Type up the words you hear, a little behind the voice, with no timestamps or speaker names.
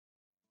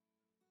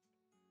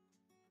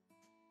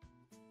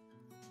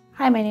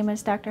Hi, my name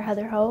is Dr.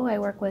 Heather Ho. I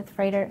work with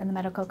Froedtert and the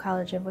Medical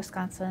College of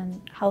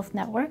Wisconsin Health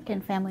Network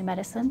in family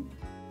medicine.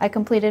 I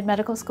completed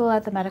medical school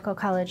at the Medical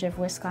College of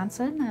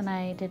Wisconsin, and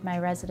I did my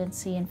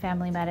residency in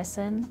family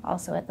medicine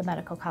also at the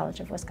Medical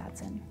College of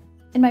Wisconsin.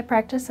 In my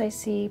practice, I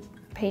see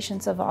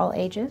patients of all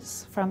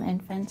ages, from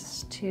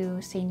infants to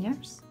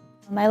seniors.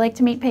 I like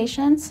to meet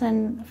patients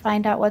and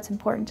find out what's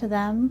important to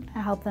them,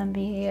 help them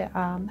be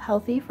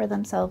healthy for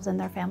themselves and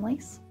their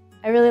families.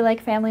 I really like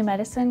family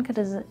medicine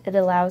because it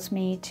allows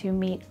me to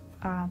meet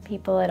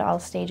people at all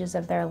stages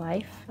of their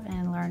life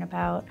and learn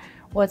about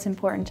what's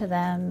important to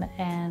them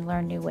and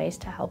learn new ways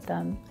to help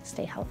them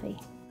stay healthy.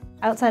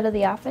 Outside of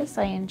the office,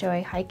 I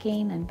enjoy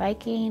hiking and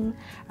biking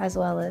as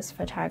well as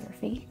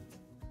photography.